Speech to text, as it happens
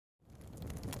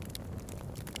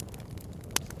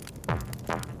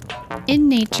In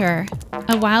nature,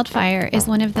 a wildfire is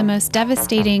one of the most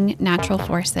devastating natural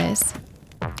forces.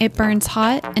 It burns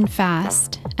hot and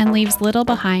fast and leaves little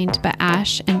behind but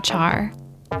ash and char.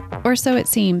 Or so it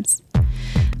seems.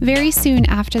 Very soon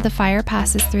after the fire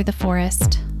passes through the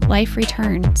forest, life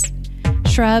returns.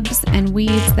 Shrubs and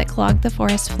weeds that clog the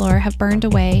forest floor have burned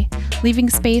away, leaving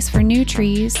space for new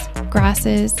trees,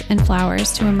 grasses, and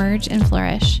flowers to emerge and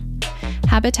flourish.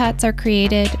 Habitats are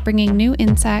created, bringing new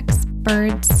insects,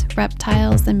 birds,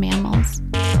 reptiles, and mammals.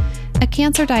 A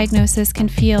cancer diagnosis can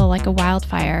feel like a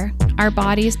wildfire, our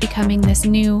bodies becoming this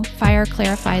new,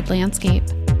 fire-clarified landscape.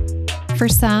 For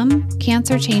some,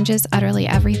 cancer changes utterly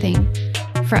everything.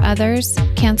 For others,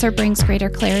 cancer brings greater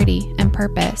clarity and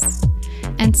purpose.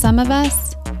 And some of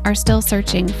us are still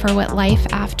searching for what life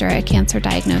after a cancer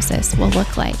diagnosis will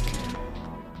look like.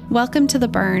 Welcome to The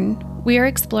Burn. We are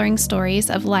exploring stories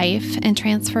of life and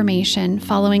transformation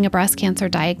following a breast cancer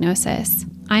diagnosis.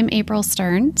 I'm April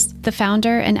Stearns, the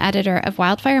founder and editor of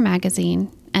Wildfire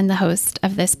Magazine and the host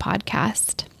of this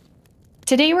podcast.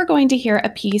 Today we're going to hear a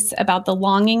piece about the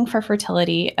longing for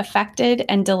fertility affected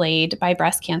and delayed by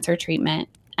breast cancer treatment,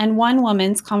 and one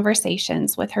woman's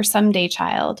conversations with her someday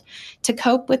child to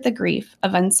cope with the grief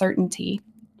of uncertainty.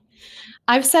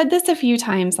 I've said this a few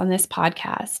times on this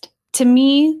podcast. To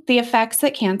me, the effects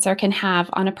that cancer can have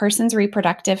on a person's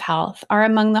reproductive health are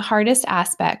among the hardest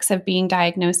aspects of being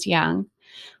diagnosed young.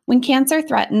 When cancer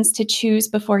threatens to choose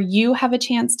before you have a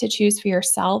chance to choose for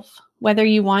yourself, whether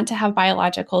you want to have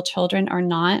biological children or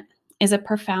not, is a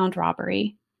profound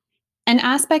robbery. An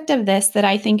aspect of this that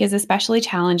I think is especially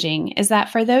challenging is that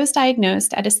for those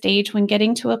diagnosed at a stage when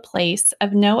getting to a place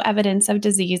of no evidence of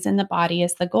disease in the body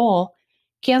is the goal,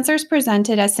 cancer is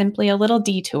presented as simply a little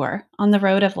detour on the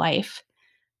road of life.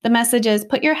 The message is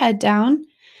put your head down,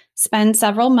 spend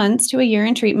several months to a year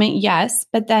in treatment, yes,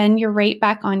 but then you're right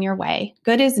back on your way.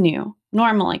 Good as new,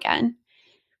 normal again.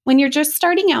 When you're just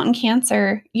starting out in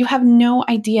cancer, you have no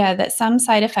idea that some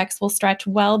side effects will stretch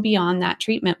well beyond that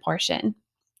treatment portion.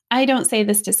 I don't say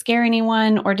this to scare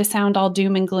anyone or to sound all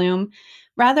doom and gloom.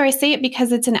 Rather, I say it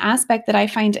because it's an aspect that I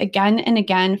find again and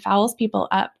again fouls people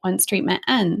up once treatment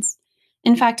ends.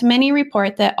 In fact, many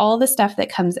report that all the stuff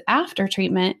that comes after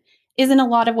treatment is in a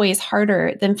lot of ways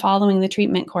harder than following the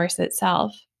treatment course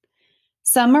itself.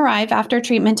 Some arrive after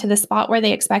treatment to the spot where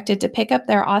they expected to pick up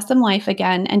their awesome life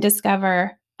again and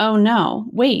discover, oh no,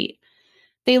 wait.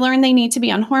 They learn they need to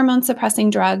be on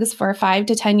hormone-suppressing drugs for 5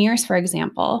 to 10 years, for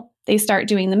example. They start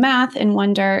doing the math and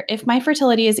wonder, if my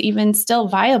fertility is even still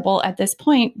viable at this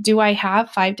point, do I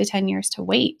have 5 to 10 years to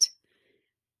wait?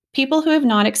 People who have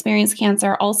not experienced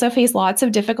cancer also face lots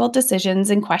of difficult decisions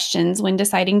and questions when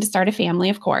deciding to start a family,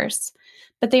 of course.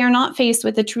 But they are not faced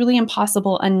with the truly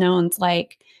impossible unknowns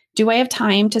like, do I have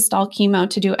time to stall chemo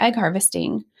to do egg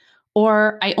harvesting?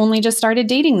 Or I only just started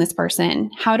dating this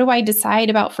person. How do I decide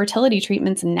about fertility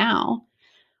treatments now?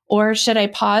 Or should I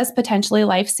pause potentially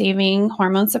life-saving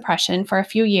hormone suppression for a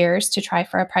few years to try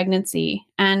for a pregnancy?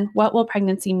 And what will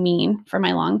pregnancy mean for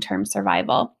my long-term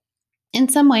survival? In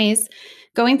some ways,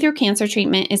 going through cancer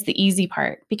treatment is the easy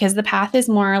part because the path is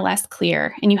more or less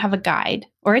clear and you have a guide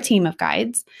or a team of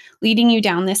guides leading you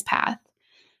down this path.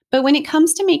 But when it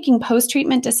comes to making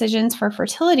post-treatment decisions for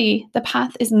fertility, the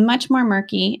path is much more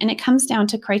murky and it comes down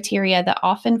to criteria that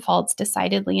often falls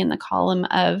decidedly in the column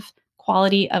of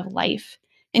quality of life.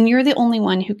 And you're the only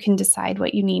one who can decide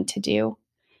what you need to do.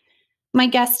 My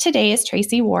guest today is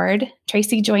Tracy Ward.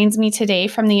 Tracy joins me today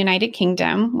from the United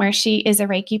Kingdom, where she is a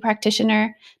Reiki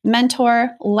practitioner, mentor,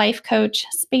 life coach,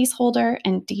 space holder,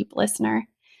 and deep listener.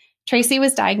 Tracy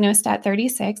was diagnosed at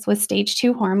 36 with stage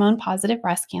 2 hormone-positive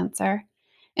breast cancer.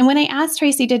 And when I asked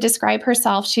Tracy to describe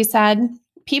herself, she said,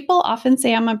 "People often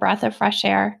say I'm a breath of fresh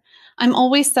air. I'm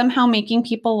always somehow making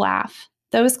people laugh.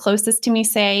 Those closest to me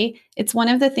say it's one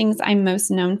of the things I'm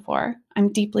most known for.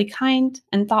 I'm deeply kind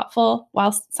and thoughtful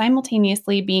while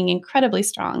simultaneously being incredibly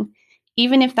strong,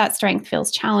 even if that strength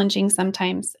feels challenging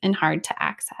sometimes and hard to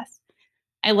access."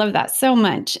 I love that so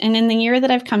much. And in the year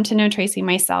that I've come to know Tracy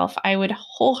myself, I would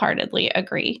wholeheartedly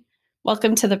agree.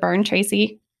 Welcome to The Burn,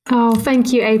 Tracy. Oh,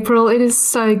 thank you, April. It is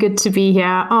so good to be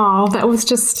here. Oh, that was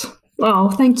just,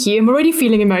 thank you. I'm already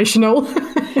feeling emotional.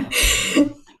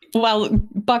 Well,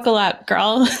 buckle up,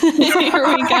 girl. Here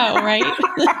we go, right?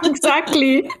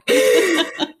 Exactly.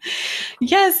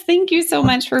 Yes, thank you so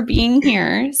much for being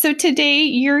here. So today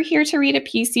you're here to read a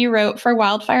piece you wrote for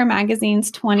Wildfire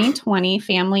Magazine's 2020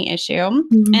 family issue.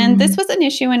 And this was an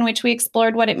issue in which we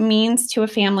explored what it means to a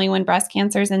family when breast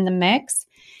cancer is in the mix.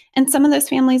 And some of those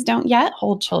families don't yet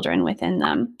hold children within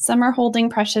them. Some are holding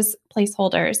precious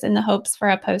placeholders in the hopes for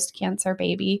a post-cancer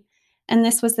baby. and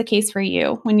this was the case for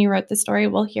you when you wrote the story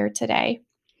we'll hear today.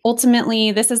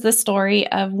 Ultimately, this is the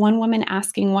story of one woman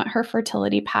asking what her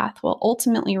fertility path will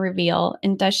ultimately reveal,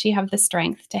 and does she have the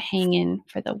strength to hang in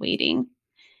for the waiting?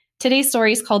 Today's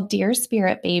story is called Dear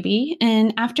Spirit Baby,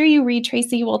 and after you read,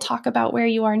 Tracy, we'll talk about where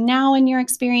you are now in your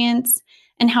experience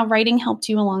and how writing helped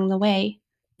you along the way.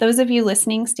 Those of you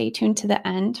listening, stay tuned to the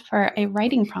end for a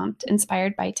writing prompt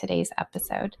inspired by today's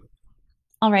episode.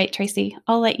 All right, Tracy,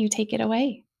 I'll let you take it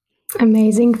away.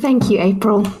 Amazing. Thank you,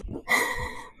 April.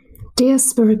 Dear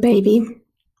Spirit Baby,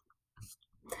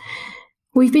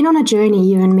 we've been on a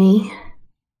journey, you and me.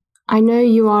 I know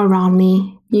you are around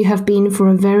me. You have been for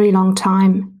a very long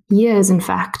time, years in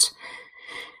fact.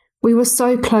 We were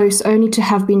so close only to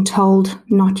have been told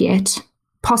not yet,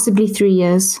 possibly 3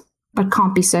 years, but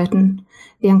can't be certain,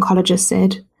 the oncologist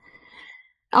said.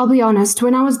 I'll be honest,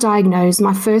 when I was diagnosed,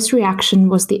 my first reaction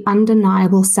was the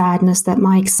undeniable sadness that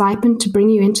my excitement to bring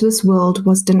you into this world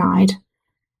was denied.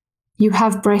 You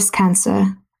have breast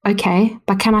cancer. Okay,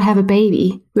 but can I have a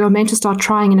baby? We were meant to start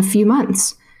trying in a few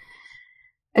months.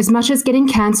 As much as getting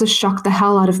cancer shocked the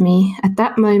hell out of me, at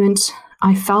that moment,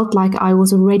 I felt like I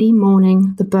was already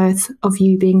mourning the birth of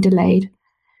you being delayed.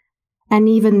 And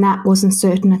even that wasn't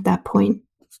certain at that point.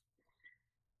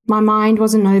 My mind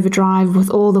was in overdrive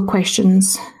with all the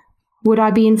questions. Would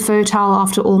I be infertile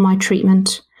after all my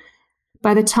treatment?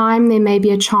 By the time there may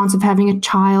be a chance of having a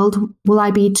child, will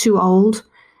I be too old?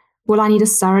 Will I need a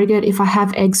surrogate if I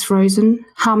have eggs frozen?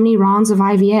 How many rounds of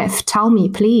IVF? Tell me,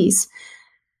 please.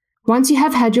 Once you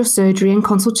have had your surgery and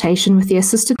consultation with the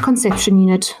assisted conception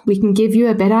unit, we can give you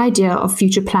a better idea of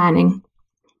future planning.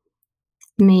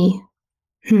 Me.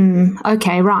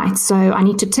 Okay, right. So I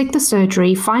need to tick the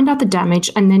surgery, find out the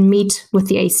damage, and then meet with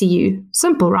the ACU.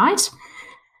 Simple, right?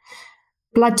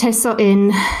 Blood tests are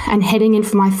in, and heading in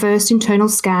for my first internal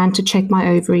scan to check my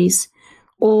ovaries.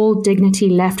 All dignity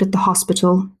left at the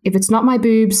hospital. If it's not my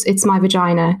boobs, it's my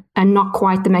vagina, and not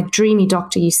quite the McDreamy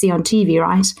doctor you see on TV,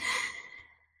 right?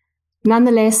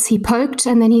 Nonetheless, he poked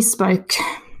and then he spoke.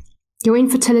 Your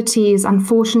infertility is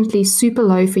unfortunately super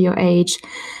low for your age,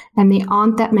 and there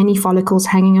aren't that many follicles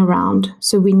hanging around,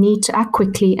 so we need to act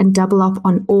quickly and double up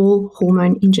on all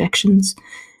hormone injections.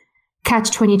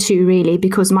 Catch-22 really,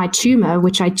 because my tumor,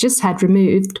 which I just had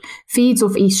removed, feeds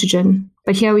off estrogen.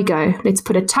 But here we go. Let's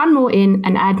put a ton more in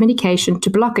and add medication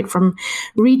to block it from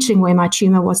reaching where my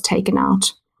tumor was taken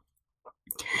out.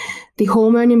 The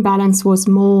hormone imbalance was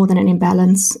more than an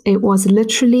imbalance. It was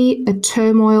literally a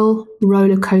turmoil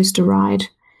roller coaster ride.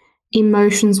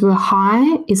 Emotions were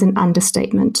high is an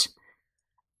understatement.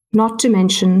 Not to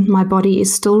mention, my body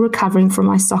is still recovering from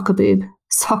my soccer boob.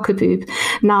 Soccer boob.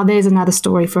 Now there's another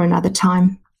story for another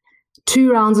time.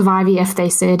 2 rounds of IVF, they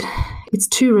said. It's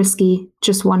too risky,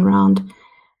 just 1 round.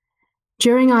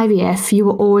 During IVF, you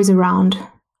were always around.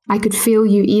 I could feel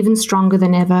you even stronger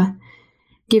than ever,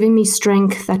 giving me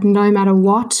strength that no matter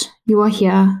what, you are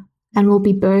here and will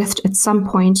be birthed at some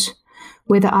point,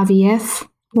 whether IVF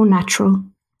or natural.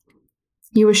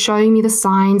 You were showing me the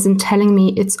signs and telling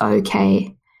me it's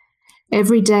okay.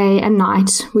 Every day and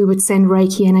night, we would send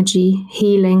Reiki energy,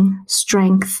 healing,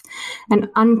 strength, and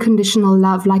unconditional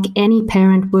love like any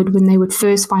parent would when they would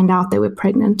first find out they were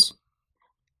pregnant.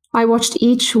 I watched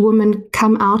each woman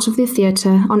come out of the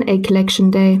theatre on egg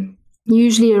collection day,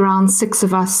 usually around 6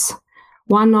 of us,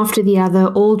 one after the other,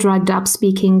 all drugged up,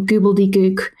 speaking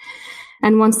goobledygook.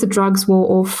 And once the drugs wore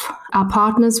off, our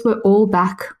partners were all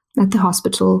back at the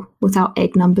hospital with our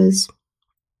egg numbers.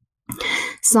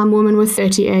 Some women with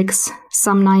 30 eggs,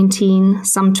 some 19,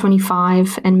 some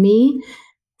 25, and me,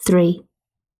 3.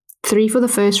 3 for the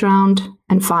first round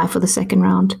and 5 for the second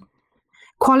round.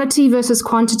 Quality versus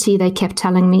quantity, they kept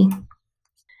telling me.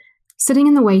 Sitting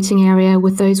in the waiting area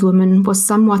with those women was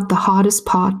somewhat the hardest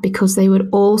part because they would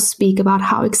all speak about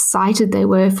how excited they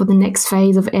were for the next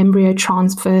phase of embryo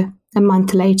transfer a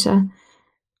month later.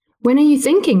 When are you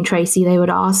thinking, Tracy? They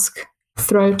would ask.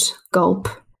 Throat, gulp.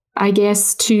 I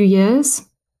guess 2 years.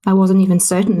 I wasn't even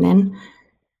certain then.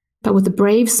 But with a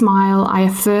brave smile, I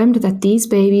affirmed that these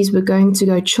babies were going to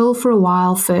go chill for a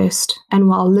while first, and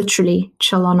while literally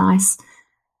chill on ice.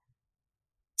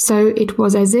 So it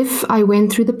was as if I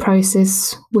went through the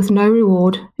process with no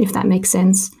reward, if that makes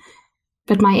sense.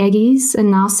 But my eggies,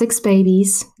 and now 6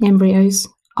 babies, embryos,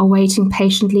 are waiting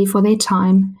patiently for their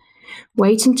time,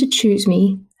 waiting to choose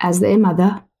me as their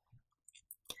mother.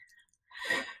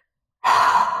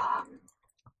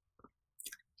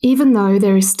 Even though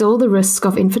there is still the risk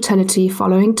of infertility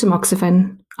following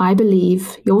tamoxifen, I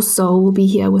believe your soul will be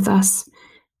here with us.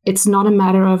 It's not a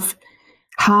matter of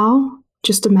how,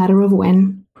 just a matter of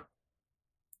when.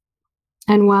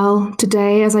 And well,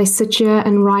 today, as I sit here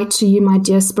and write to you, my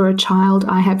dear spirit child,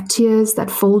 I have tears that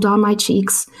fall down my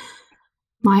cheeks.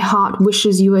 My heart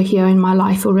wishes you were here in my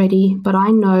life already, but I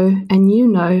know, and you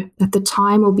know, that the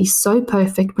time will be so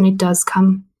perfect when it does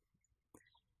come.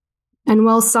 And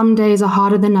while some days are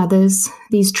harder than others,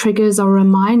 these triggers are a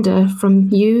reminder from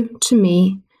you to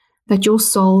me that your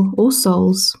soul or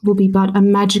souls will be but a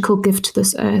magical gift to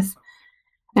this earth.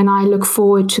 And I look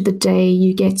forward to the day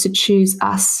you get to choose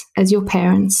us as your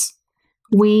parents.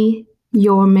 We,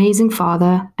 your amazing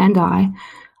father, and I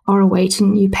are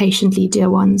awaiting you patiently, dear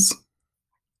ones.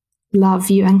 Love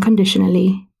you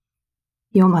unconditionally,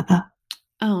 your mother.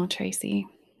 Oh, Tracy,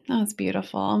 that was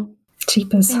beautiful.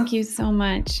 Cheapers. Thank you so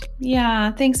much.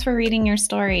 Yeah, thanks for reading your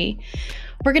story.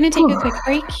 We're going to take a quick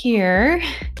break here,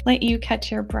 let you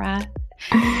catch your breath.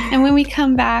 And when we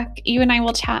come back, you and I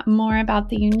will chat more about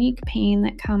the unique pain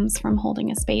that comes from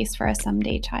holding a space for a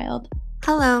someday child.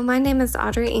 Hello, my name is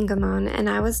Audrey Ingamon, and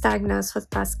I was diagnosed with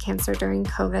breast cancer during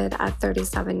COVID at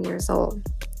 37 years old.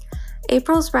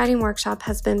 April's writing workshop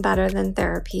has been better than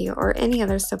therapy or any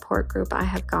other support group I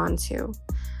have gone to.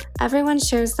 Everyone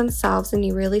shares themselves, and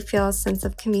you really feel a sense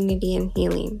of community and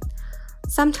healing.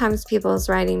 Sometimes people's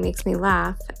writing makes me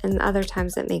laugh, and other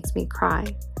times it makes me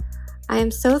cry. I am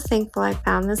so thankful I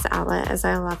found this outlet as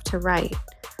I love to write.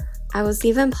 I was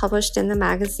even published in the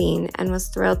magazine and was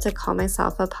thrilled to call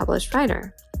myself a published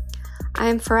writer. I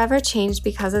am forever changed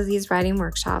because of these writing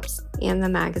workshops and the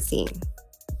magazine.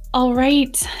 All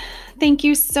right. Thank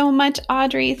you so much,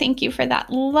 Audrey. Thank you for that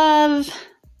love.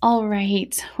 All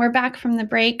right. We're back from the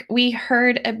break. We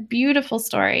heard a beautiful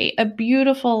story, a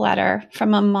beautiful letter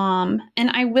from a mom.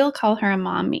 And I will call her a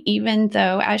mom, even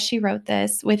though as she wrote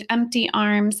this with empty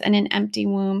arms and an empty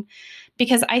womb,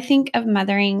 because I think of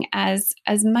mothering as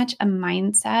much a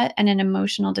mindset and an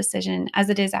emotional decision as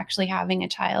it is actually having a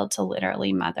child to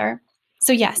literally mother.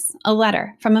 So yes, a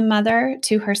letter from a mother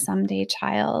to her someday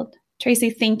child.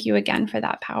 Tracy, thank you again for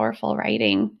that powerful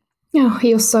writing. Oh,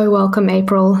 you're so welcome,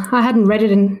 April. I hadn't read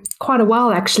it in quite a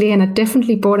while, actually, and it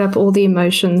definitely brought up all the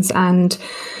emotions. And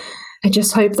I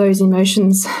just hope those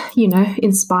emotions,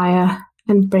 inspire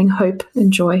and bring hope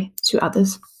and joy to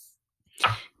others.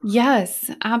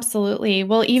 Yes, absolutely.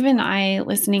 Well, even I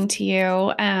listening to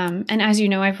you, and as you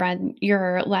know, I've read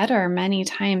your letter many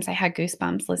times. I had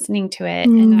goosebumps listening to it.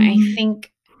 And I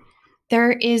think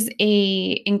there is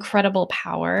a incredible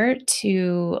power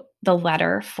to the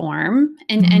letter form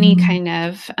in any kind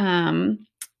of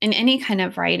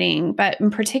writing, but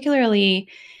particularly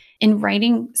in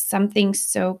writing something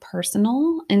so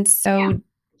personal and so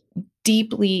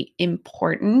deeply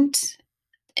important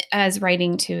as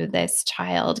writing to this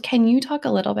child. Can you talk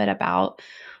a little bit about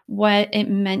what it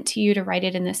meant to you to write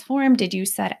it in this form? Did you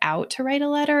set out to write a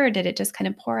letter, or did it just kind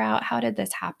of pour out? How did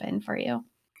this happen for you?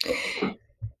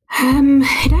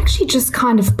 It actually just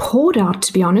kind of poured out,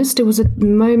 to be honest. It was a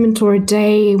moment or a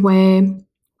day where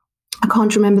I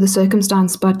can't remember the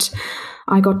circumstance, but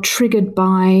I got triggered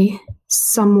by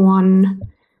someone.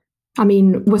 I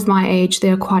mean, with my age,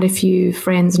 there are quite a few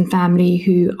friends and family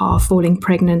who are falling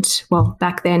pregnant, well,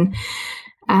 back then.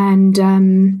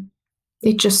 And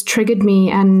it just triggered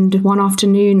me. And one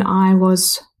afternoon, I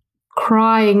was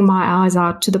crying my eyes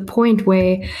out to the point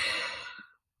where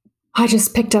I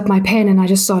just picked up my pen and I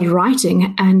just started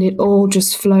writing, and it all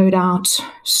just flowed out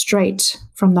straight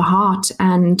from the heart.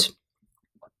 And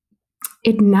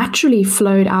it naturally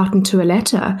flowed out into a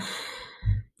letter,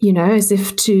 as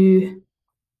if to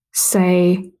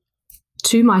say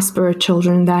to my spirit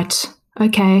children that,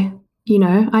 okay,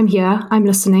 I'm here, I'm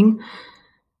listening.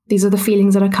 These are the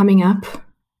feelings that are coming up.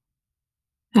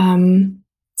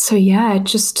 So yeah, it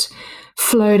just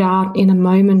flowed out in a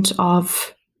moment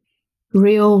of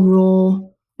real, raw,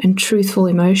 and truthful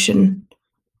emotion.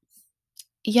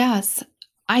 Yes.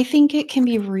 I think it can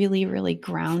be really, really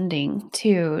grounding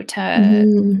too,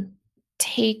 to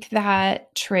take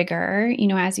that trigger,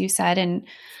 as you said, and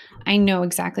I know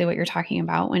exactly what you're talking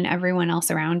about when everyone else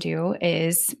around you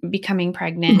is becoming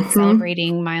pregnant,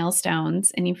 celebrating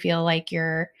milestones, and you feel like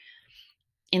you're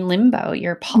in limbo,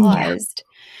 you're paused.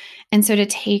 And so to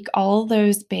take all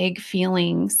those big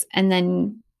feelings and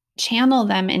then channel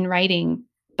them in writing,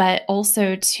 but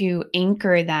also to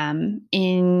anchor them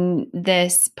in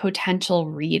this potential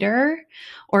reader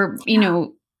or,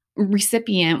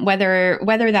 recipient, whether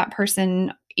that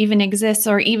person even exists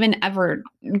or even ever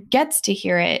gets to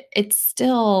hear it, it's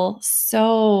still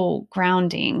so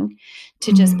grounding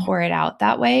to just pour it out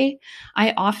that way.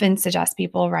 I often suggest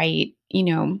people write,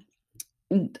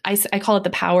 I call it the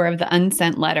power of the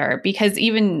unsent letter, because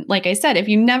even, like I said, if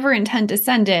you never intend to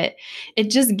send it, it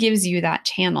just gives you that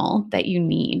channel that you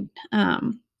need.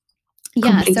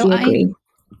 Yeah. Completely agree.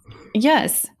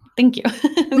 Yes. Thank you.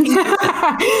 Thank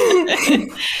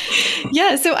you.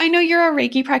 Yeah. So I know you're a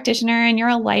Reiki practitioner and you're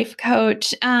a life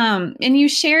coach. And you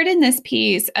shared in this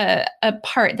piece a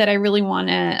part that I really want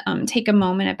to take a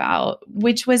moment about,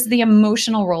 which was the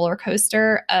emotional roller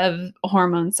coaster of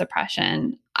hormone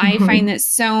suppression. I find that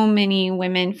so many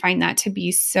women find that to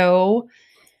be so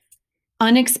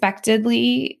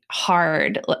unexpectedly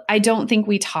hard. I don't think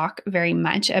we talk very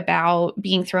much about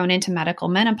being thrown into medical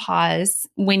menopause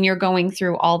when you're going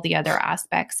through all the other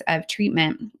aspects of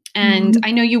treatment. And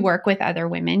I know you work with other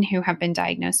women who have been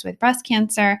diagnosed with breast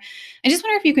cancer. I just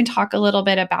wonder if you can talk a little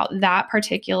bit about that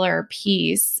particular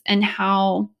piece and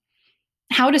how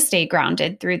to stay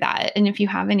grounded through that, and if you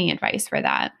have any advice for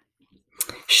that.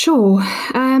 Sure.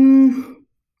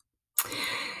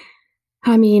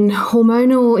 I mean,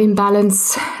 hormonal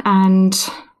imbalance and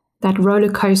that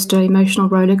emotional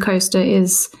roller coaster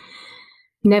is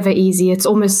never easy. It's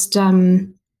almost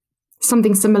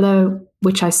something similar,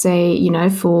 which I say,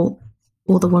 for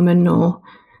all the women or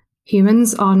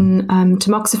humans on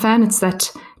tamoxifen. It's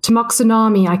that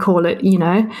tamoxinami, I call it,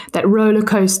 that roller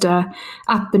coaster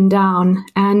up and down.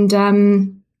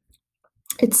 And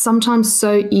it's sometimes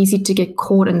so easy to get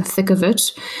caught in the thick of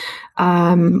it,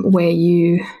 where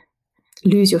you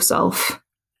lose yourself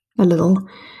a little.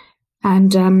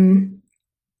 And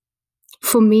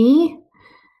for me,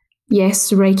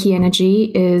 yes, Reiki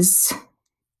energy is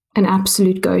an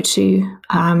absolute go-to.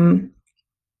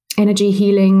 Energy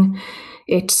healing,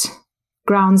 it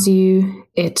grounds you,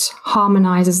 it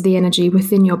harmonizes the energy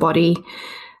within your body.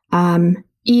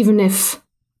 Even if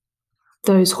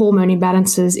those hormone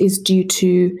imbalances is due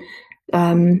to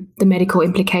the medical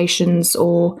implications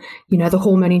or, the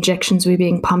hormone injections we're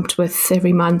being pumped with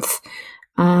every month.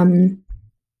 There's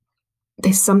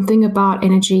something about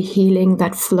energy healing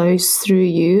that flows through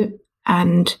you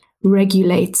and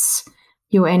regulates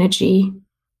your energy,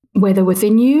 whether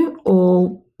within you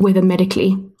or whether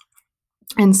medically.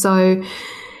 And so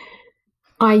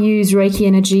I use Reiki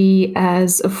energy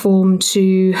as a form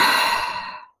to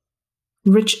I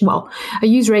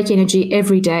use Reiki energy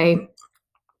every day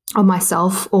on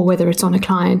myself or whether it's on a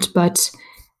client, but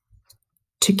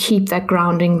to keep that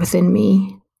grounding within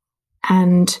me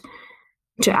and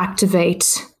to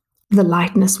activate the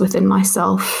lightness within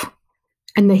myself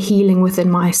and the healing within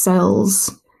my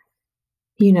cells,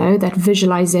 that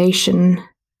visualization.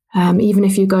 Even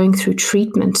if you're going through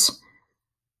treatment,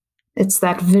 it's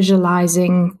that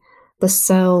visualizing the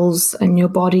cells and your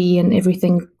body and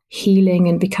everything healing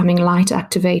and becoming light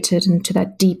activated into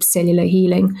that deep cellular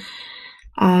healing.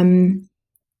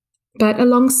 But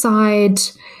alongside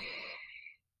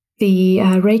the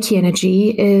Reiki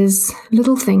energy is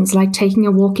little things like taking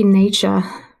a walk in nature,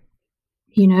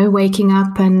 waking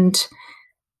up and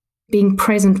being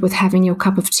present with having your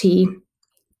cup of tea.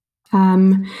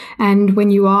 And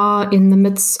when you are in the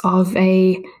midst of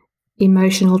a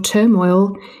emotional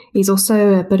turmoil, is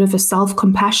also a bit of a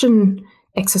self-compassion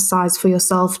exercise for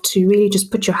yourself to really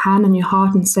just put your hand on your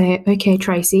heart and say, okay,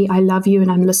 Tracy, I love you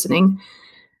and I'm listening.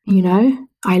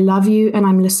 I love you and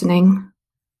I'm listening.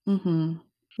 Mm-hmm.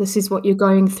 This is what you're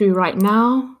going through right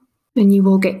now, and you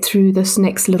will get through this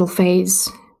next little phase.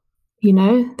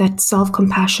 That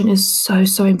self-compassion is so,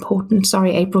 so important.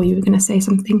 Sorry, April, you were going to say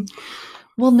something.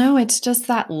 Well, no, it's just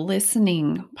that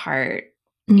listening part.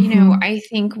 I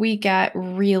think we get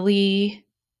really,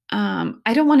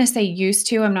 I don't want to say used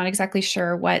to, I'm not exactly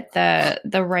sure what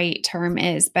the right term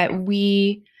is, but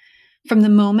we, from the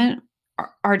moment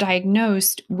are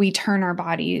diagnosed, we turn our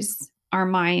bodies, our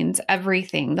minds,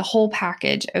 everything, the whole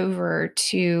package over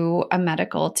to a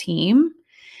medical team.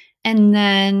 And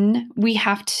then we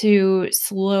have to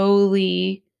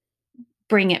slowly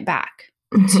bring it back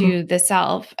to the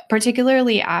self,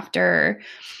 particularly after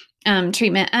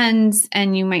treatment ends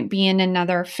and you might be in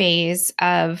another phase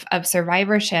of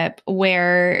survivorship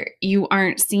where you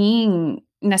aren't seeing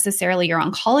necessarily your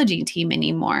oncology team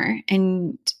anymore,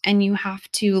 and you have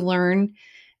to learn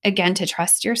again to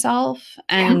trust yourself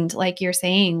and, like you're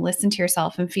saying, listen to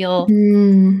yourself and feel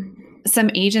some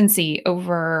agency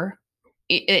over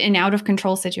an out of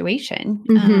control situation.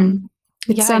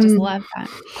 I just love that.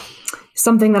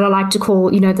 Something that I like to call,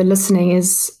 the listening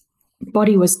is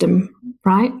body wisdom,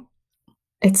 right?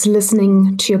 It's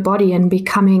listening to your body and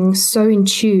becoming so in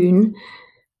tune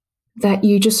that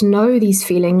you just know these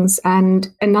feelings. And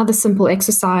another simple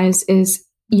exercise is,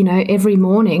 every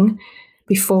morning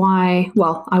before I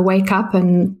wake up,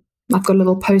 and I've got a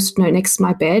little post-it next to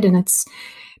my bed, and it's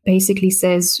basically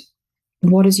says,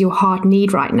 what does your heart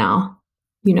need right now?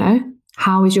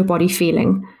 How is your body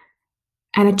feeling?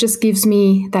 And it just gives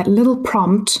me that little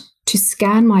prompt to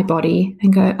scan my body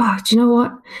and go, oh, do you know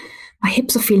what? My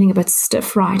hips are feeling a bit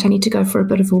stiff, right? I need to go for a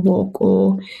bit of a walk.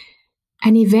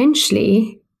 And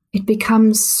eventually it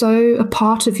becomes so a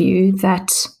part of you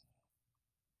that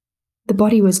the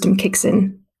body wisdom kicks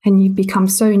in and you become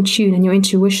so in tune, and your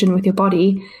intuition with your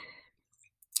body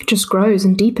just grows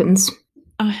and deepens.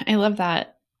 Oh, I love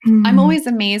that. I'm always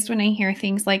amazed when I hear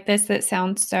things like this that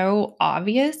sound so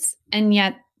obvious, and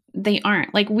yet they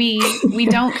aren't. Like we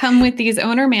don't come with these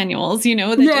owner manuals,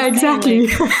 that exactly.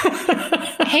 say,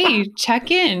 like, hey,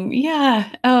 check in. Yeah.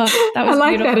 Oh, that was I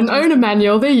like beautiful. that. An owner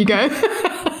manual. There you go.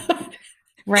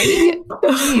 Right?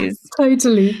 Jeez.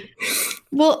 Totally.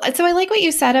 Well, so I like what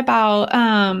you said about,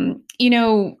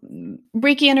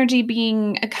 Reiki energy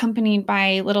being accompanied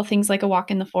by little things like a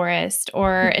walk in the forest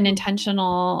or an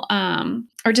intentional,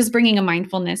 or just bringing a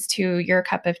mindfulness to your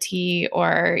cup of tea,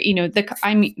 or,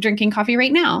 I'm drinking coffee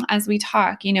right now as we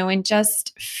talk, and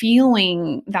just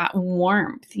feeling that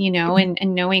warmth,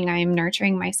 and knowing I'm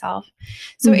nurturing myself.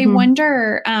 So I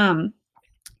wonder,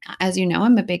 as you know,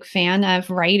 I'm a big fan of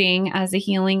writing as a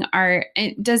healing art.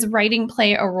 Does writing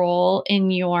play a role in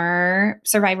your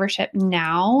survivorship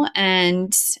now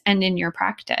and in your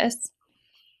practice?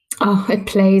 Oh, it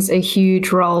plays a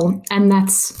huge role. And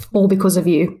that's all because of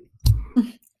you.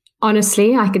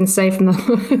 Honestly, I can say from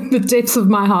the depths of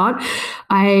my heart,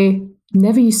 I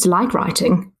never used to like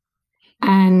writing.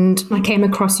 And I came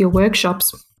across your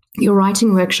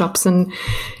writing workshops, and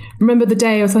remember the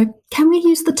day I was like, can we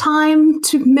use the time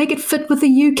to make it fit with the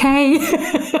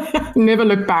UK? Never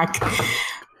look back.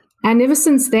 And ever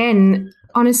since then,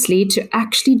 honestly, to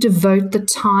actually devote the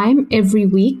time every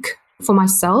week for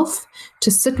myself,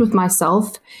 to sit with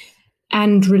myself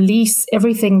and release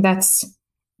everything that's,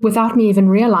 without me even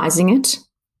realizing it,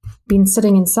 been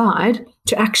sitting inside,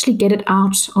 to actually get it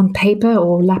out on paper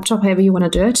or laptop, however you want to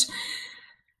do it.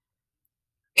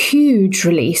 Huge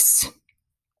release.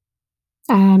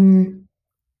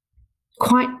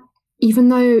 Quite, even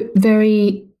though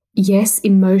very, yes,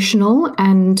 emotional.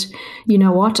 And you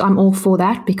know what? I'm all for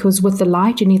that, because with the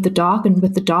light, you need the dark, and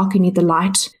with the dark, you need the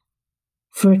light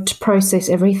for it to process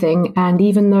everything. And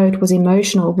even though it was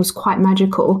emotional, it was quite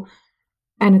magical.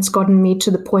 And it's gotten me to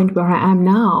the point where I am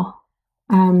now.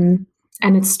 And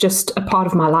it's just a part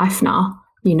of my life now,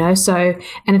 So,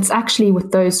 and it's actually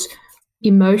with those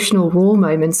emotional raw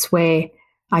moments where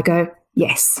I go,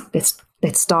 yes, let's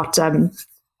start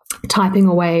typing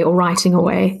away or writing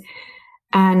away.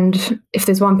 And if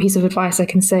there's one piece of advice I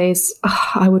can say is,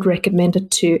 I would recommend it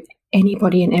to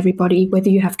anybody and everybody, whether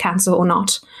you have cancer or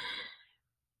not.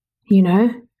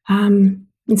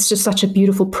 It's just such a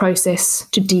beautiful process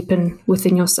to deepen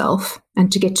within yourself and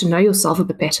to get to know yourself a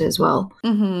bit better as well.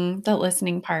 Mm-hmm. The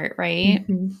listening part, right?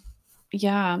 Mm-hmm.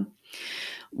 Yeah.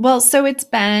 Well, so it's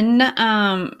been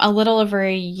a little over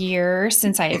a year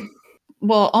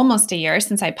almost a year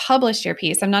since I published your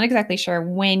piece. I'm not exactly sure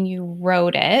when you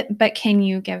wrote it, but can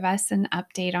you give us an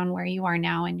update on where you are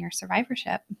now in your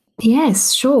survivorship?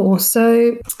 Yes, sure.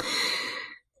 So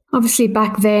obviously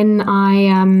back then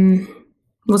I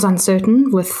was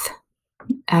uncertain with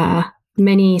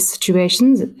many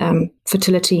situations,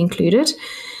 fertility included.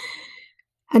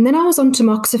 And then I was on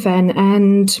tamoxifen,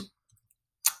 and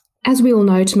as we all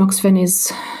know, tamoxifen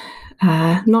is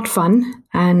not fun.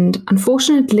 And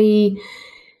unfortunately,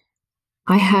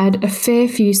 I had a fair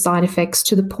few side effects,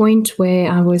 to the point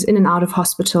where I was in and out of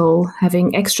hospital,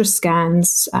 having extra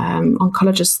scans,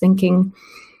 oncologists thinking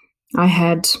I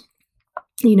had,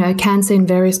 cancer in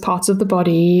various parts of the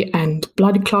body and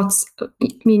blood clots,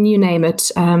 you name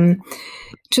it,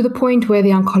 to the point where the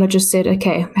oncologist said,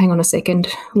 okay, hang on a second,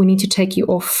 we need to take you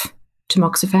off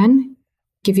tamoxifen,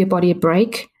 give your body a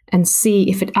break, and see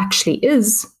if it actually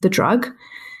is the drug.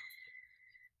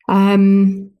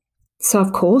 So,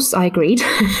 of course, I agreed.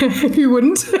 Who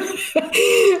wouldn't?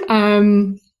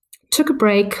 Took a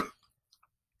break,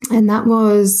 and that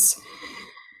was,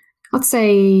 I'd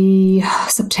say,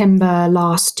 September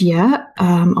last year,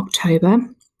 October.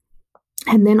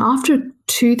 And then after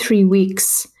 2-3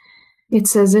 weeks,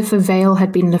 it's as if a veil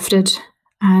had been lifted,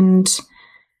 and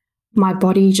my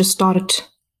body just started,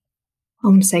 I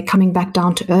want to say, coming back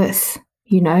down to earth.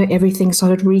 Everything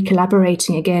started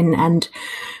re-collaborating again and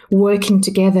working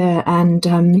together.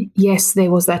 And yes,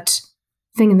 there was that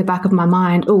thing in the back of my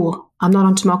mind, oh, I'm not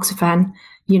on tamoxifen.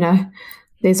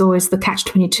 There's always the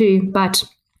catch-22. But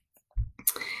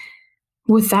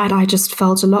with that, I just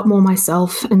felt a lot more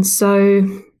myself. And so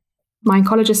my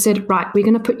oncologist said, right, we're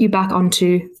going to put you back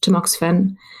onto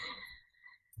tamoxifen.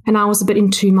 And I was a bit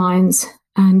in two minds.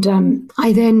 And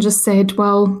I then just said,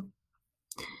 well,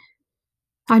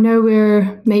 I know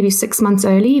we're maybe 6 months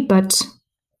early, but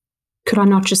could I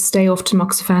not just stay off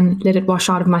tamoxifen, let it wash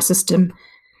out of my system,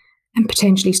 and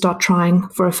potentially start trying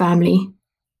for a family,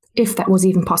 if that was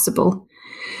even possible?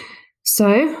 So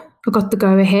I got the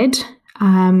go-ahead.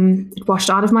 It washed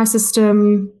out of my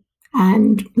system,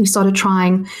 and we started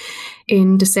trying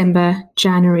in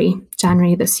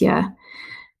January this year.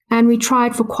 And we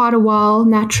tried for quite a while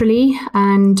naturally,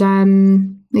 and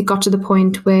it got to the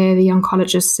point where the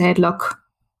oncologist said, look,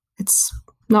 it's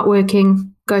not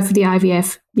working, go for the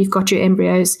IVF, you've got your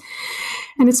embryos.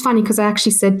 And it's funny because I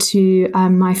actually said to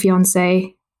my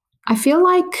fiance, I feel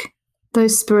like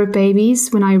those spirit babies,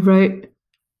 when I wrote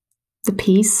the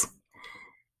piece,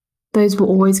 those were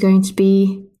always going to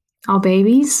be our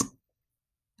babies.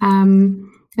 And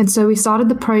so we started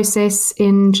the process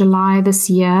in July this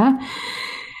year,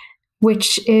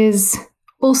 which is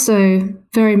also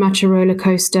very much a roller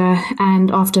coaster. And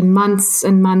after months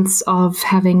and months of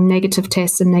having negative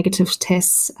tests,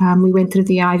 we went through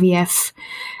the IVF.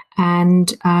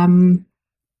 And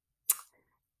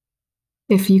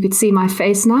if you could see my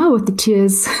face now with the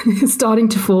tears starting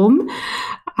to form,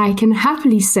 I can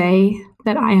happily say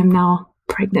that I am now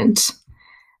pregnant.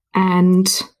 And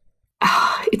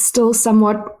it's still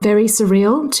somewhat very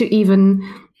surreal to even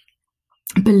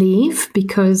believe,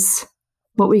 because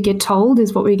what we get told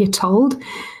is what we get told.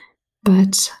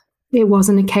 But it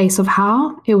wasn't a case of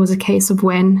how, it was a case of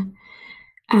when.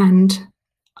 And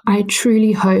I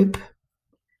truly hope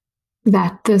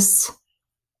that this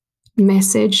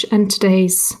message and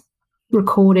today's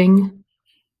recording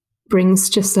brings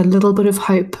just a little bit of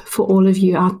hope for all of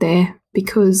you out there,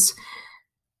 because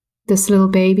this little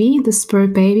baby, the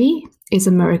spirit baby, is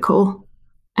a miracle,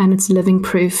 and it's living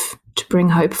proof to bring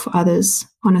hope for others,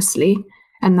 honestly.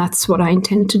 And that's what I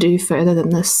intend to do further than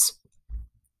this.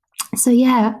 So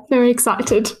yeah, very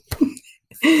excited.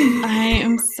 I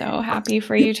am so happy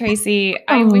for you, Tracy.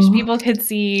 I wish people could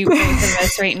see both of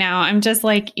us right now. I'm just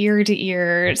like ear to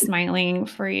ear smiling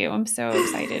for you. I'm so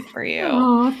excited for you.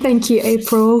 Oh, thank you,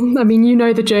 April. I mean, you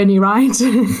know the journey, right?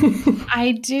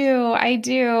 I do.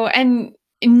 And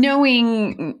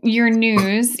knowing your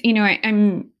news,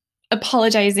 I'm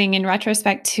apologizing in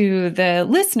retrospect to the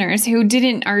listeners who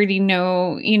didn't already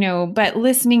know, but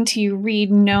listening to you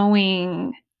read,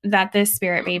 knowing that this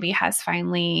spirit baby has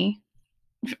finally,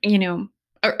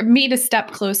 made a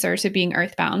step closer to being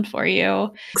earthbound for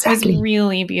you. Exactly. It was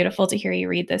really beautiful to hear you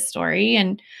read this story.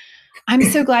 And I'm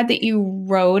so glad that you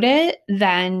wrote it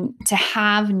then to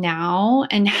have now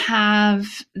and have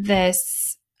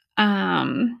this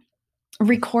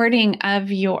recording of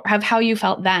how you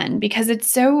felt then, because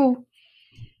it's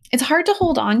hard to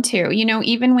hold on to,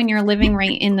 even when you're living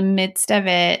right in the midst of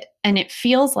it, and it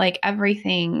feels like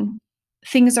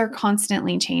things are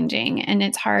constantly changing, and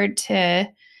it's hard to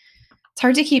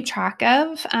keep track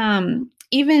of.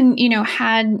 Even,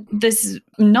 had this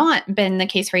not been the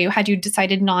case for you, had you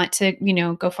decided not to,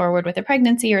 go forward with a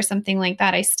pregnancy or something like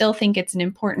that, I still think it's an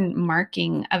important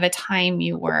marking of a time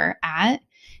you were at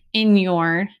in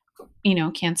your,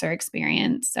 cancer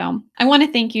experience. So I want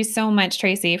to thank you so much,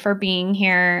 Tracy, for being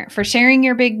here, for sharing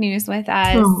your big news with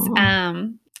us,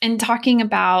 and talking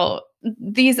about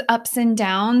these ups and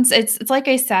downs. It's like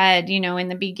I said, in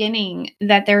the beginning,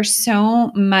 that there's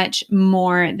so much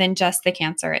more than just the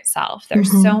cancer itself.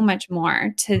 There's so much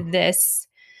more to this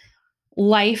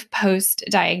life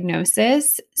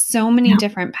post-diagnosis, so many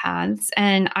different paths.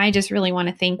 And I just really want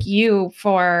to thank you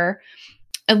for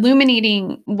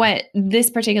illuminating what this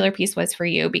particular piece was for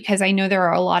you, because I know there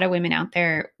are a lot of women out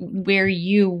there where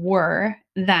you were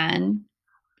then,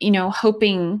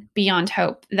 hoping beyond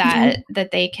hope that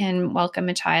they can welcome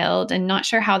a child, and not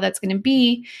sure how that's going to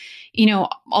be,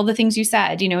 all the things you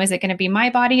said, is it going to be my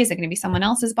body? Is it going to be someone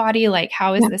else's body? Like,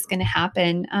 how is this going to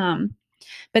happen?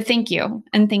 But thank you.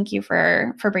 And thank you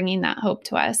for bringing that hope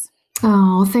to us.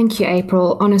 Oh, thank you,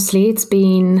 April. Honestly, it's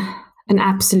been an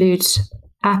absolute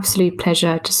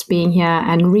pleasure just being here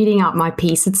and reading out my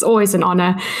piece. It's always an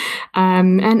honor.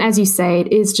 And as you say,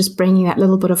 it is just bringing that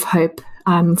little bit of hope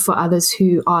for others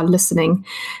who are listening.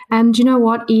 And you know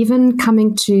what? Even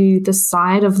coming to the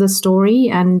side of the story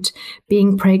and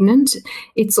being pregnant,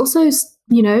 it's also,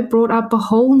 brought up a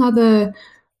whole nother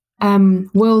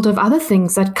world of other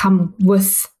things that come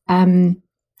with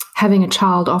having a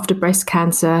child after breast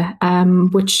cancer,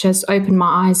 which has opened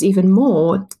my eyes even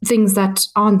more. Things that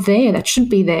aren't there, that should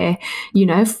be there,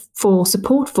 for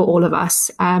support for all of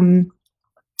us.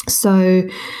 So,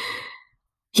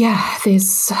 yeah,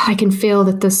 I can feel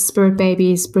that this spirit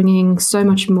baby is bringing so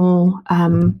much more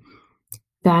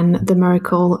than the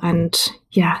miracle. And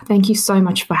yeah, thank you so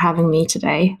much for having me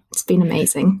today. It's been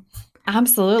amazing.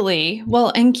 Absolutely.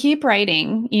 Well, and keep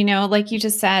writing, like you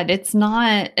just said, it's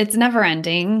never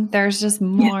ending. There's just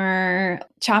more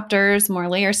chapters, more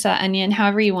layers to the onion,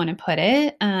 however you want to put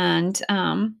it. And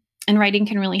writing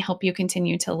can really help you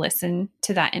continue to listen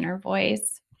to that inner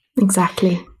voice.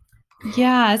 Exactly.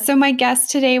 Yeah. So my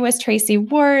guest today was Tracy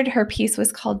Ward. Her piece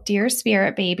was called Dear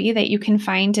Spirit Baby, that you can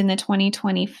find in the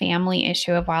 2020 family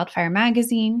issue of Wildfire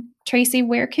Magazine. Tracy,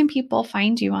 where can people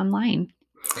find you online?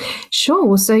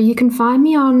 Sure. So you can find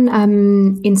me on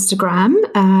Instagram,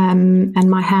 and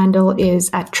my handle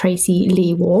is at Tracy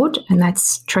Lee Ward, and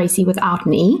that's Tracy without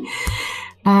an E.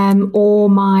 Or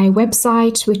my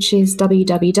website, which is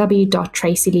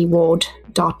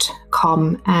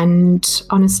www.tracyleeward.com. And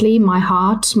honestly, my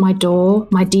heart, my door,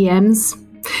 my DMs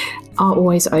are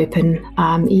always open,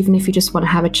 even if you just want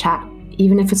to have a chat,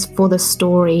 even if it's for the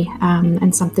story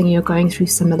and something you're going through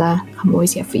similar. I'm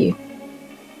always here for you.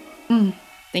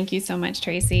 Thank you so much,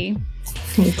 Tracy.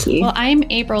 Thank you. Well, I'm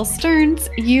April Stearns.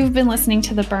 You've been listening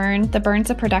to The Burn. The Burn's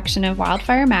a production of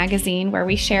Wildfire Magazine, where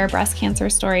we share breast cancer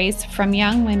stories from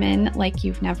young women like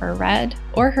you've never read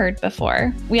or heard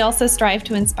before. We also strive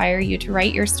to inspire you to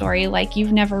write your story like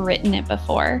you've never written it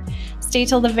before. Stay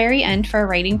till the very end for a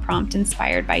writing prompt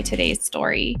inspired by today's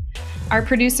story. Our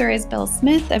producer is Bill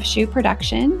Smith of Shoe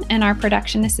Production, and our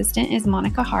production assistant is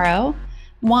Monica Haro.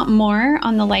 Want more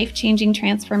on the life-changing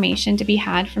transformation to be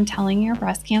had from telling your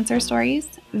breast cancer stories?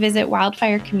 Visit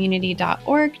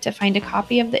wildfirecommunity.org to find a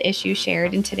copy of the issue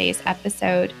shared in today's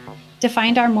episode, to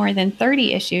find our more than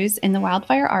 30 issues in the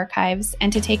Wildfire archives,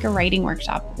 and to take a writing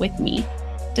workshop with me.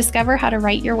 Discover how to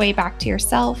write your way back to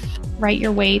yourself, write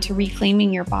your way to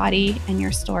reclaiming your body and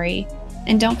your story.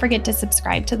 And don't forget to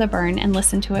subscribe to The Burn and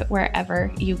listen to it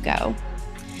wherever you go.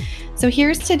 So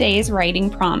here's today's writing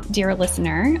prompt, dear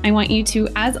listener. I want you to,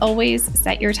 as always,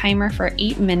 set your timer for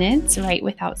 8 minutes, write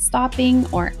without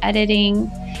stopping or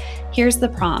editing. Here's the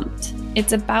prompt.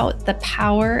 It's about the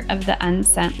power of the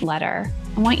unsent letter.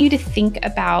 I want you to think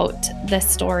about the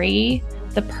story,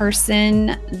 the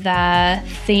person, the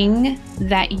thing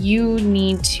that you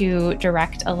need to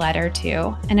direct a letter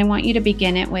to. And I want you to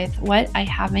begin it with what I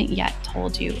haven't yet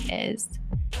told you is.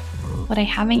 What I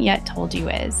haven't yet told you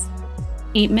is.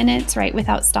 8 minutes, write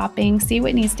without stopping, see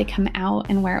what needs to come out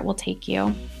and where it will take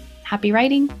you. Happy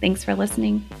writing. Thanks for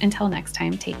listening. Until next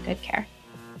time, take good care.